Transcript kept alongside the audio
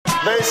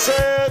They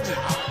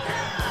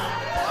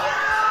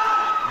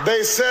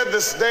said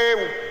this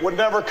day would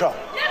never come.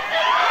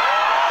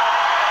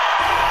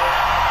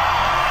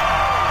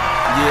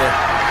 Yeah.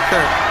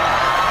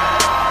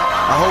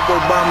 I hope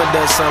Obama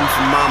does something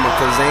for Mama,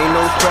 cause ain't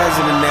no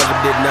president ever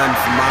did nothing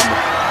for Mama.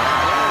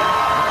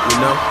 You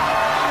know?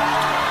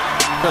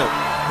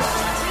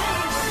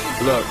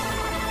 Look.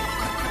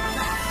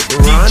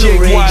 Ronald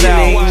Reagan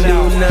ain't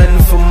do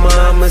nothing for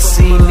Mama.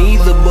 See,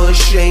 neither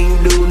Bush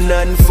ain't do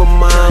nothing for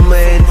Mama,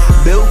 and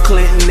Bill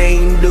Clinton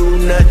ain't do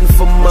nothing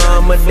for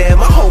Mama. Damn,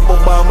 I hope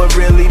Obama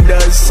really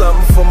does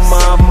something for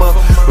Mama.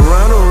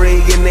 Ronald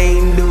Reagan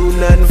ain't do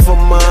nothing for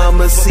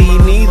Mama. See,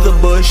 neither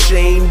Bush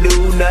ain't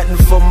do nothing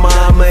for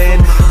Mama,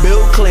 and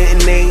Bill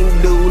Clinton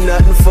ain't do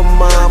nothing for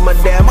Mama.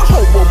 Damn, I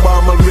hope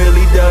Obama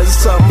really does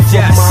something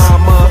for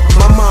Mama.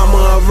 My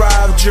mama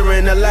arrived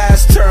during the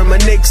last term of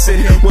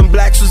Nixon, when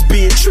blacks was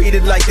being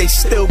treated like they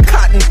still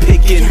cotton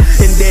picking.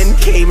 And then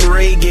came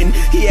Reagan,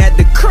 he had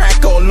the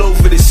crack all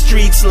over the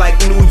streets like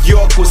New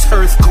York was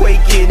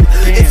earthquaking.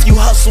 If you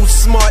hustled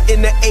smart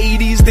in the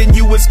 80s, then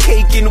you was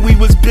caking. We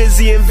was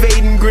busy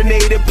invading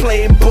Grenada,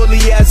 playing bully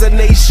as a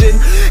nation,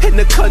 and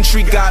the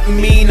country got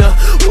meaner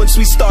once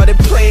we started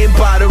playing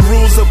by the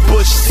rules of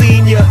Bush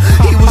Sr.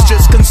 He was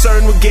just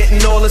concerned with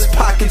getting all his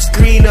pockets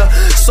greener,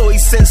 so he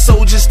sent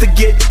soldiers to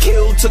get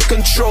killed to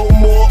control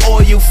more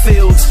oil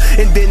fields.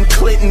 And then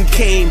Clinton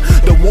came,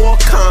 the war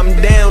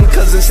calmed down,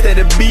 cause instead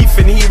of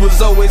beefing he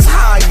was always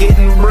high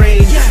getting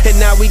brain. And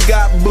now we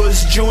got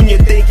Bush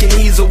Jr. thinking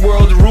he's a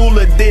world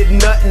ruler, did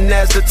nothing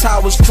as the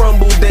towers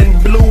crumbled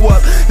and blew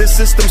up. The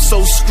system's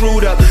so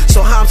screwed up,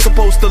 so how I'm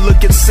supposed to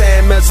look at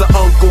Sam as an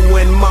uncle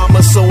when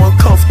Mama's so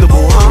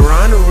uncomfortable, huh?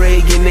 Ronald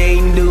Reagan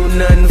ain't do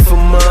nothing for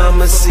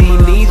Mama. See,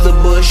 neither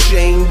Bush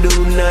ain't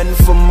do nothing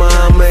for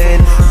Mama,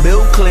 and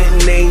Bill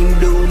Clinton ain't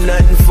do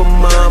nothing for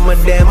Mama.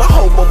 Damn, I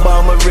hope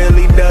Obama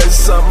really does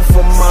something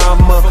for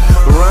Mama.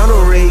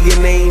 Ronald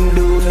Reagan ain't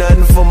do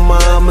nothing for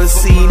Mama.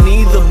 See,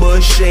 neither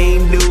Bush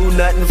ain't do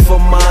nothing for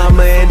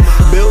Mama, and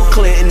Bill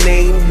Clinton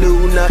ain't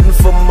do nothing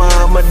for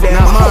Mama.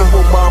 Damn, I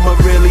hope Obama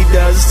really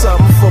does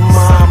something for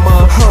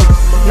Mama.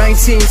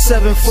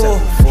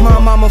 1974, my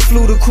mama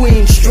flew to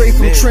Queens straight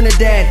from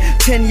Trinidad,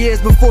 10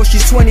 years before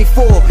she's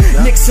 24.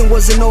 Nixon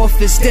was in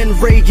office, then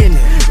Reagan.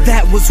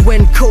 That was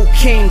when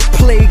cocaine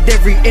plagued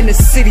every inner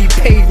city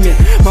pavement.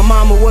 My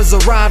mama was a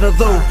rider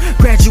though,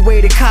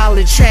 graduated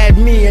college, had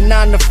me, and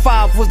 9 to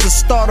 5 was the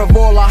start of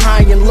all our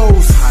high and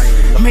lows.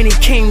 Many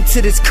came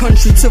to this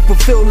country to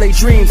fulfill their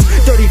dreams.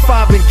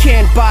 35 and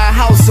can't buy a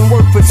house and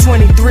work for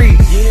 23.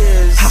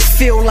 I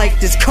feel like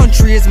this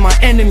country is my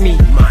enemy.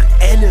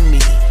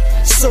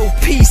 So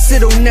peace,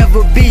 it'll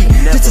never be.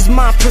 This is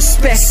my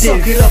perspective.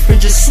 Suck it up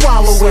and just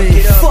swallow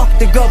it. Fuck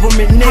the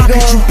government, nigga. How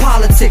could you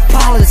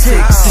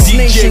politics? This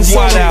nation's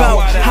all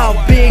about how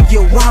big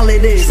your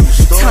wallet is.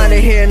 Tired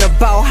of hearing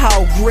about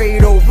how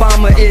great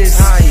Obama is.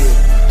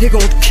 They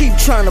gon' keep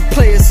trying to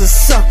play us as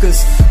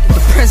suckers.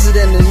 The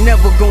president is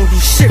never gon' do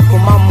shit for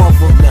my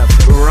mother.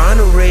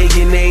 Ronald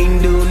Reagan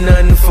ain't do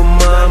nothing for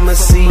Mama.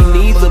 See,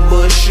 neither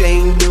Bush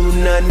ain't do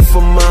nothing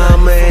for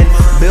Mama, and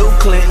Bill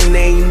Clinton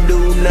ain't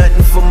do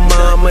nothing for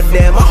Mama.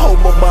 Damn, I hope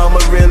Obama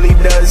really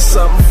does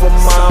something for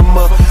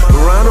Mama.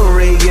 Ronald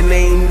Reagan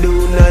ain't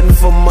do nothing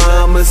for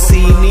Mama.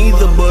 See,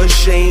 neither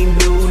Bush ain't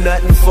do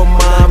nothing for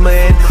Mama,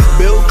 and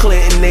Bill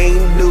Clinton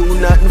ain't do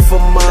nothing for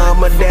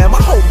Mama. Damn,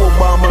 I hope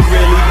Obama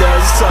really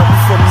does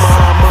something for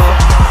Mama.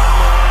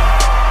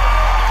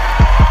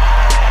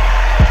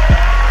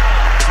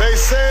 They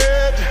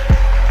said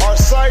our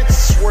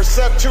sights were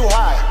set too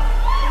high.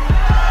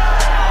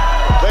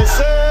 They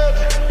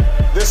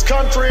said this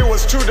country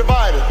was too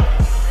divided,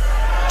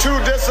 too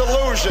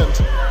disillusioned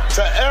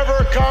to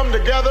ever come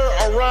together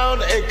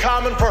around a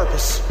common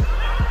purpose.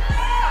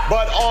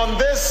 But on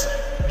this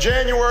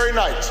January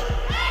night,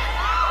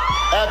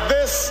 at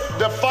this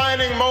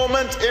defining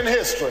moment in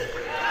history,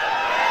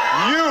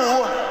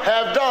 you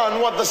have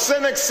done what the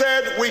cynics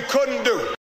said we couldn't do.